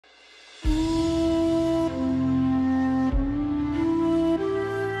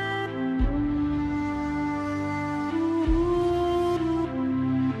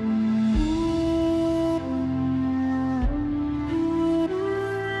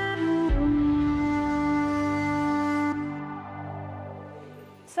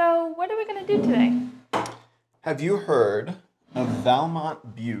So what are we going to do today? Have you heard of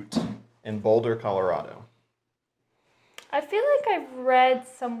Valmont Butte in Boulder, Colorado? I feel like I've read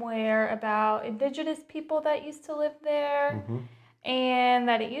somewhere about indigenous people that used to live there, and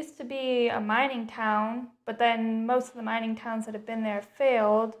that it used to be a mining town, but then most of the mining towns that have been there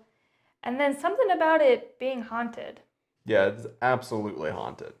failed, and then something about it being haunted. Yeah, it's absolutely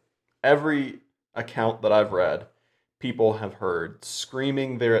haunted. Every account that I've read, people have heard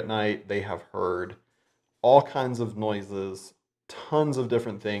screaming there at night. They have heard all kinds of noises, tons of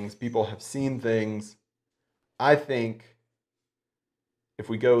different things. People have seen things. I think if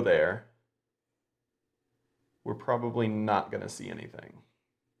we go there, we're probably not going to see anything.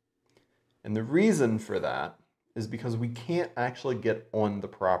 And the reason for that is because we can't actually get on the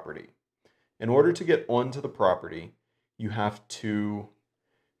property. In order to get onto the property, you have to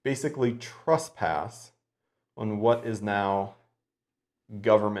basically trespass on what is now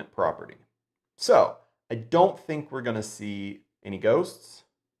government property. So, I don't think we're going to see any ghosts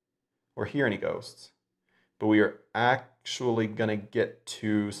or hear any ghosts, but we are actually going to get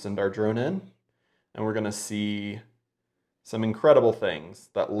to send our drone in, and we're going to see some incredible things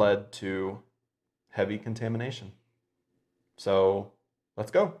that led to heavy contamination. So,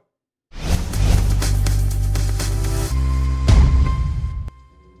 let's go.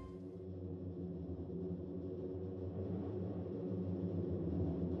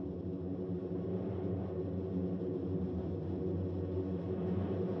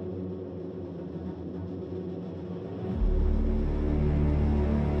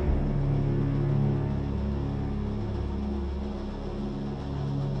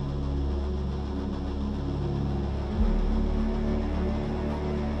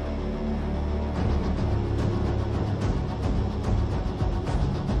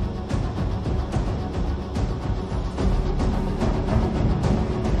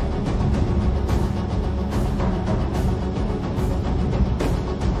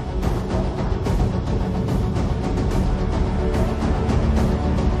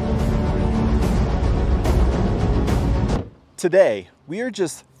 Today, we are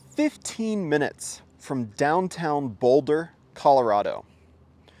just 15 minutes from downtown Boulder, Colorado.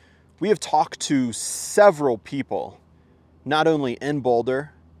 We have talked to several people, not only in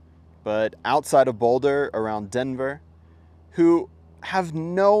Boulder, but outside of Boulder, around Denver, who have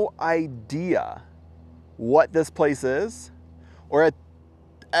no idea what this place is, or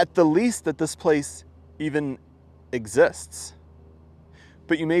at the least that this place even exists.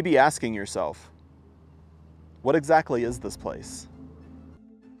 But you may be asking yourself, what exactly is this place?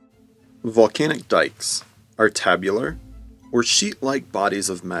 Volcanic dikes are tabular or sheet-like bodies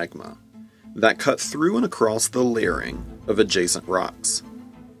of magma that cut through and across the layering of adjacent rocks.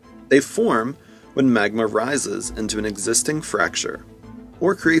 They form when magma rises into an existing fracture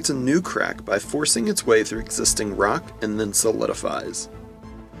or creates a new crack by forcing its way through existing rock and then solidifies.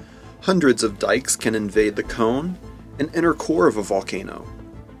 Hundreds of dikes can invade the cone and inner core of a volcano.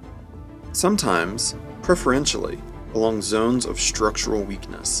 Sometimes, preferentially, along zones of structural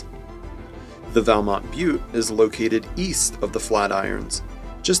weakness. The Valmont Butte is located east of the Flatirons,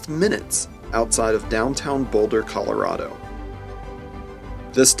 just minutes outside of downtown Boulder, Colorado.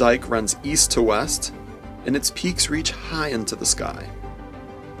 This dike runs east to west, and its peaks reach high into the sky.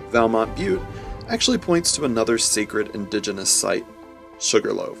 Valmont Butte actually points to another sacred indigenous site,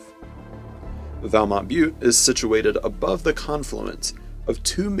 Sugarloaf. Valmont Butte is situated above the confluence of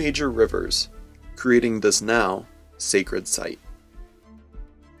two major rivers, creating this now sacred site.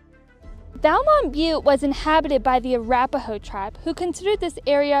 Valmont Butte was inhabited by the Arapaho tribe, who considered this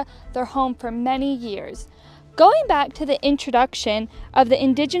area their home for many years. Going back to the introduction of the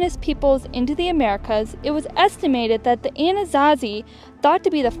indigenous peoples into the Americas, it was estimated that the Anasazi, thought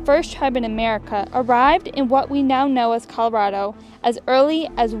to be the first tribe in America, arrived in what we now know as Colorado as early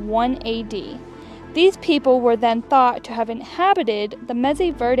as 1 AD. These people were then thought to have inhabited the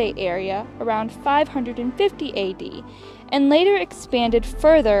Mesa Verde area around 550 AD, and later expanded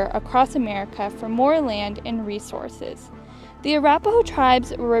further across America for more land and resources. The Arapaho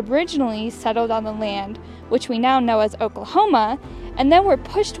tribes were originally settled on the land, which we now know as Oklahoma, and then were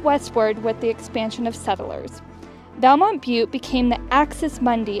pushed westward with the expansion of settlers. Valmont Butte became the axis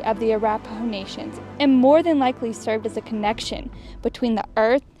mundi of the Arapaho nations, and more than likely served as a connection between the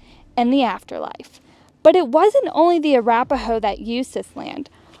earth and the afterlife. But it wasn't only the Arapaho that used this land.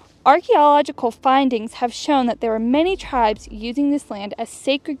 Archaeological findings have shown that there were many tribes using this land as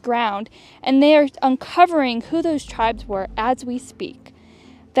sacred ground, and they are uncovering who those tribes were as we speak.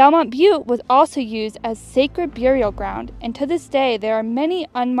 Valmont Butte was also used as sacred burial ground, and to this day there are many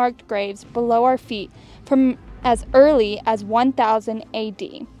unmarked graves below our feet from as early as 1000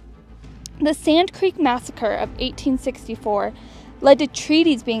 AD. The Sand Creek Massacre of 1864 led to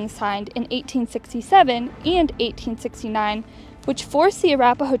treaties being signed in 1867 and 1869, which forced the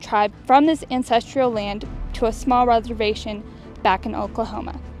Arapaho tribe from this ancestral land to a small reservation back in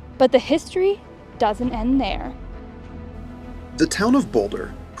Oklahoma. But the history doesn't end there. The town of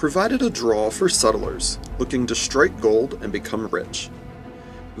Boulder provided a draw for settlers looking to strike gold and become rich.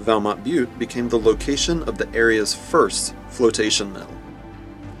 Valmont Butte became the location of the area's first flotation mill.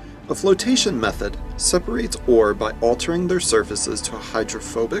 A flotation method separates ore by altering their surfaces to a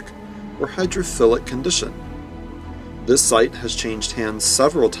hydrophobic or hydrophilic condition. This site has changed hands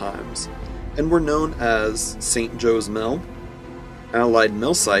several times and were known as St. Joe's Mill, Allied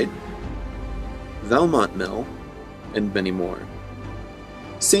Mill Site, Valmont Mill, and many more.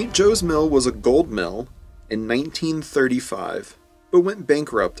 St. Joe's Mill was a gold mill in 1935, but went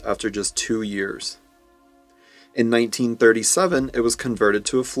bankrupt after just 2 years. In 1937, it was converted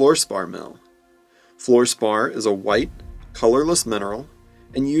to a fluorspar mill. Fluorspar is a white, colorless mineral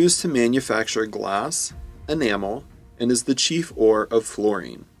and used to manufacture glass, enamel, and is the chief ore of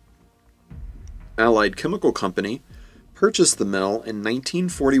fluorine. Allied Chemical Company purchased the mill in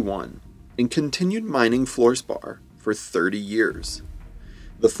 1941 and continued mining fluorspar for 30 years.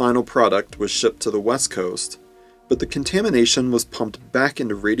 The final product was shipped to the West Coast, but the contamination was pumped back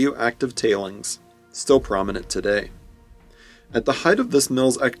into radioactive tailings, still prominent today. At the height of this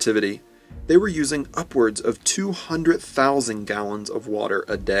mill's activity, they were using upwards of 200,000 gallons of water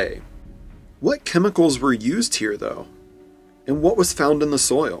a day. What chemicals were used here, though? And what was found in the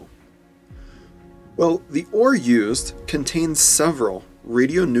soil? Well, the ore used contains several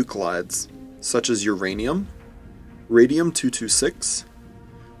radionuclides, such as uranium, radium-226,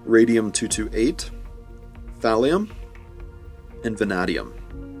 radium-228, thallium, and vanadium.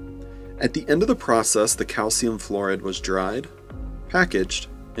 At the end of the process, the calcium fluoride was dried, packaged,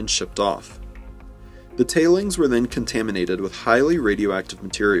 and shipped off. The tailings were then contaminated with highly radioactive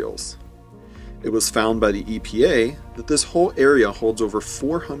materials. It was found by the EPA that this whole area holds over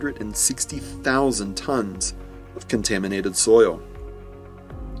 460,000 tons of contaminated soil.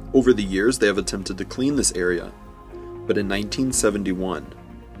 Over the years, they have attempted to clean this area, but in 1971,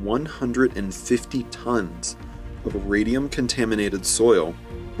 150 tons of radium-contaminated soil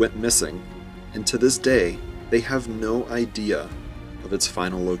went missing, and to this day, they have no idea of its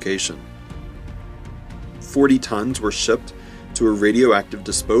final location. 40 tons were shipped to a radioactive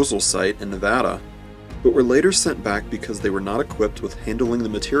disposal site in Nevada, but were later sent back because they were not equipped with handling the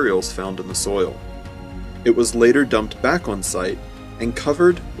materials found in the soil. It was later dumped back on site and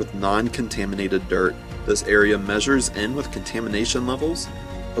covered with non-contaminated dirt. This area measures in with contamination levels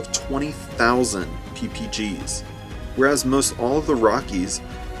of 20,000 ppgs, whereas most all of the Rockies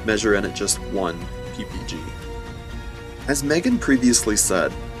measure in at just 1 ppg. As Megan previously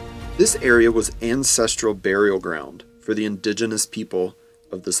said, this area was ancestral burial ground for the indigenous people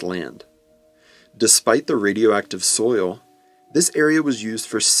of this land. Despite the radioactive soil, this area was used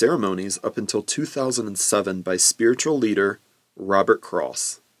for ceremonies up until 2007 by spiritual leader Robert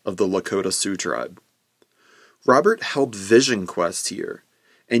Cross of the Lakota Sioux tribe. Robert held vision quests here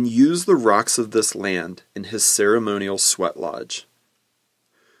and used the rocks of this land in his ceremonial sweat lodge.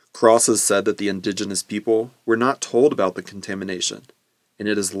 Cross has said that the indigenous people were not told about the contamination, and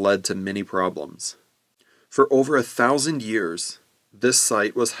it has led to many problems. For over 1,000 years, this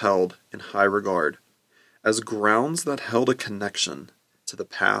site was held in high regard as grounds that held a connection to the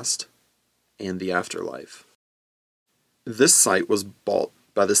past and the afterlife. This site was bought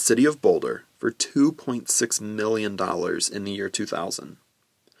by the city of Boulder for $2.6 million in the year 2000.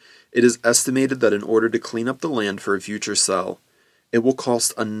 It is estimated that in order to clean up the land for a future sale, it will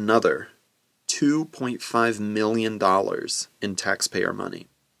cost another $2.5 million in taxpayer money.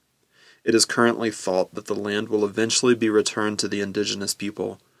 It is currently thought that the land will eventually be returned to the indigenous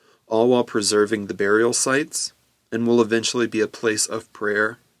people, all while preserving the burial sites, and will eventually be a place of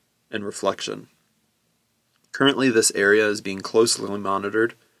prayer and reflection. Currently, this area is being closely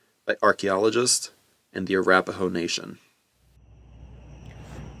monitored by archaeologists and the Arapaho Nation.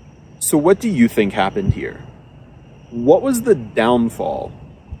 So what do you think happened here? What was the downfall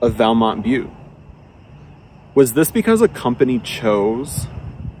of Valmont Butte? Was this because a company chose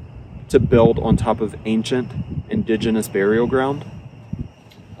to build on top of ancient indigenous burial ground?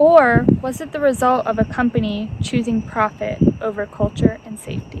 Or was it the result of a company choosing profit over culture and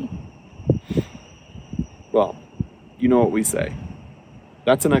safety? Well, you know what we say.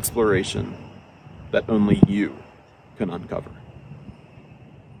 That's an exploration that only you can uncover.